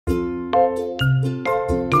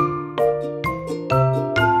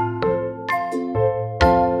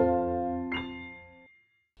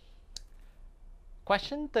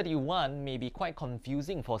Question 31 may be quite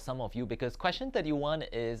confusing for some of you because question 31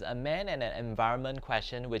 is a man and an environment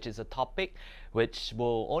question, which is a topic which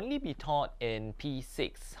will only be taught in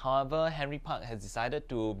P6. However, Henry Park has decided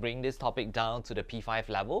to bring this topic down to the P5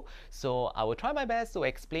 level. So I will try my best to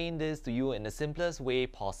explain this to you in the simplest way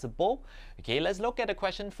possible. Okay, let's look at the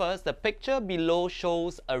question first. The picture below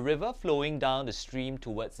shows a river flowing down the stream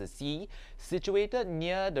towards the sea. Situated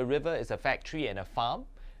near the river is a factory and a farm.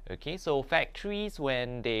 Okay, so factories,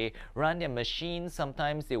 when they run their machines,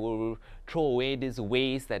 sometimes they will throw away this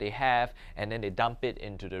waste that they have and then they dump it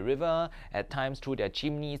into the river. At times through their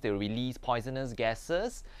chimneys, they release poisonous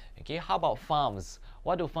gases. Okay, how about farms?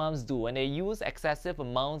 What do farms do? When they use excessive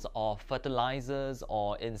amounts of fertilizers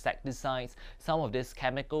or insecticides, some of these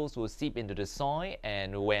chemicals will seep into the soil,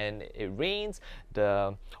 and when it rains,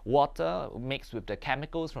 the water mixed with the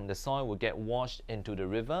chemicals from the soil will get washed into the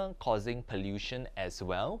river, causing pollution as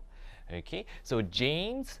well. Okay, so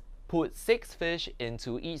James put 6 fish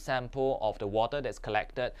into each sample of the water that's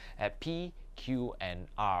collected at P, Q, and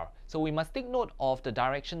R. So we must take note of the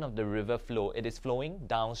direction of the river flow. It is flowing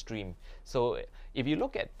downstream. So if you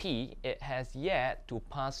look at P, it has yet to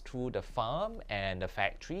pass through the farm and the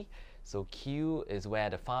factory. So Q is where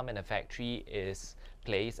the farm and the factory is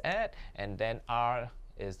placed at, and then R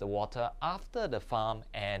is the water after the farm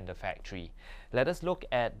and the factory. Let us look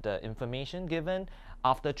at the information given.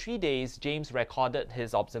 After 3 days, James recorded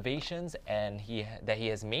his observations and that he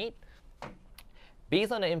has made.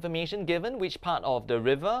 Based on the information given, which part of the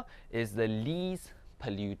river is the least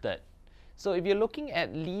polluted? So if you're looking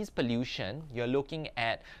at least pollution, you're looking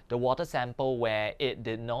at the water sample where it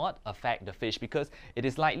did not affect the fish, because it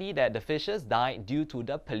is likely that the fishes died due to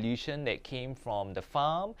the pollution that came from the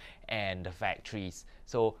farm and the factories.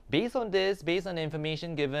 So based on this, based on the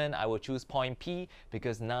information given, I will choose point P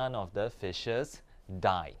because none of the fishes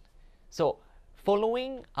died. So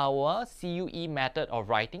following our CUE method of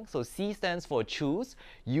writing, so C stands for choose,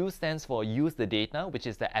 U stands for use the data, which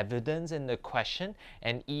is the evidence in the question,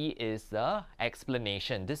 and E is the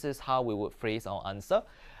explanation. This is how we would phrase our answer.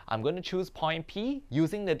 I'm going to choose point P.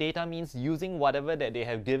 Using the data means using whatever that they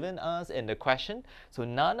have given us in the question. So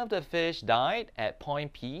none of the fish died at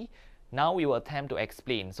point P. Now we will attempt to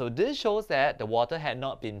explain. So this shows that the water had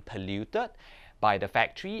not been polluted by the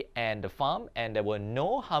factory and the farm, and there were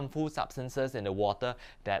no harmful substances in the water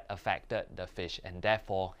that affected the fish, and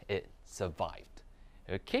therefore it survived.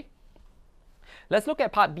 Okay, let's look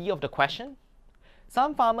at part B of the question.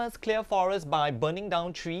 Some farmers clear forests by burning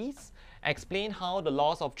down trees. Explain how the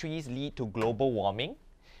loss of trees lead to global warming.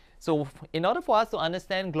 So in order for us to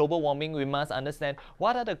understand global warming, we must understand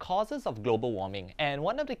what are the causes of global warming, and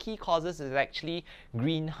one of the key causes is actually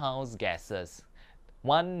greenhouse gases.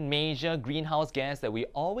 One major greenhouse gas that we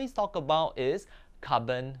always talk about is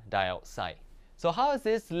carbon dioxide. So how is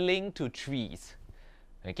this linked to trees?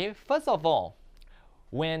 Okay, first of all,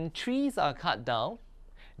 when trees are cut down,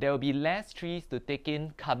 there will be less trees to take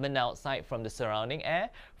in carbon dioxide from the surrounding air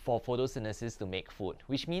for photosynthesis to make food,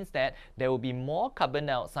 which means that there will be more carbon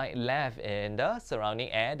dioxide left in the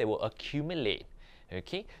surrounding air that will accumulate.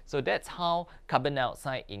 Okay, so that's how carbon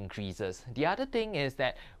dioxide increases. The other thing is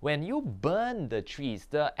that when you burn the trees,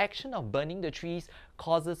 the action of burning the trees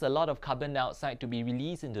causes a lot of carbon dioxide to be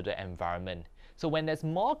released into the environment. So when there's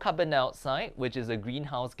more carbon dioxide, which is a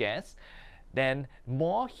greenhouse gas, then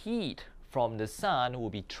more heat from the sun will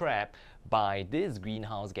be trapped by these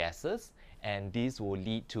greenhouse gases, and this will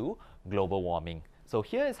lead to global warming. So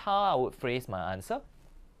here is how I would phrase my answer.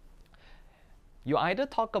 You either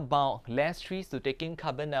talk about less trees to take in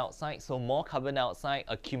carbon dioxide, so more carbon dioxide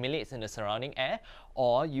accumulates in the surrounding air,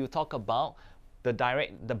 or you talk about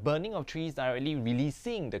the burning of trees directly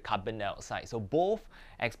releasing the carbon dioxide. So both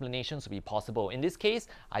explanations will be possible. In this case,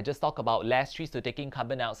 I just talk about less trees to take in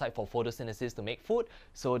carbon dioxide for photosynthesis to make food.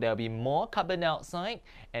 So there will be more carbon dioxide,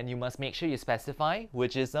 and you must make sure you specify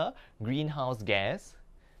which is a greenhouse gas,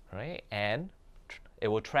 right? And it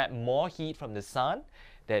will trap more heat from the sun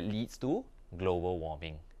that leads to global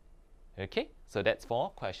warming. Okay, so that's for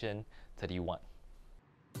question 31.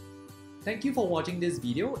 Thank you for watching this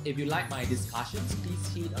video. If you like my discussions,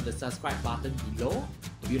 please hit on the subscribe button below.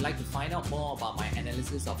 If you'd like to find out more about my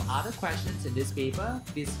analysis of other questions in this paper,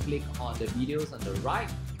 please click on the videos on the right.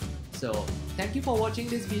 So thank you for watching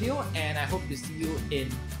this video, and I hope to see you in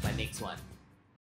my next one.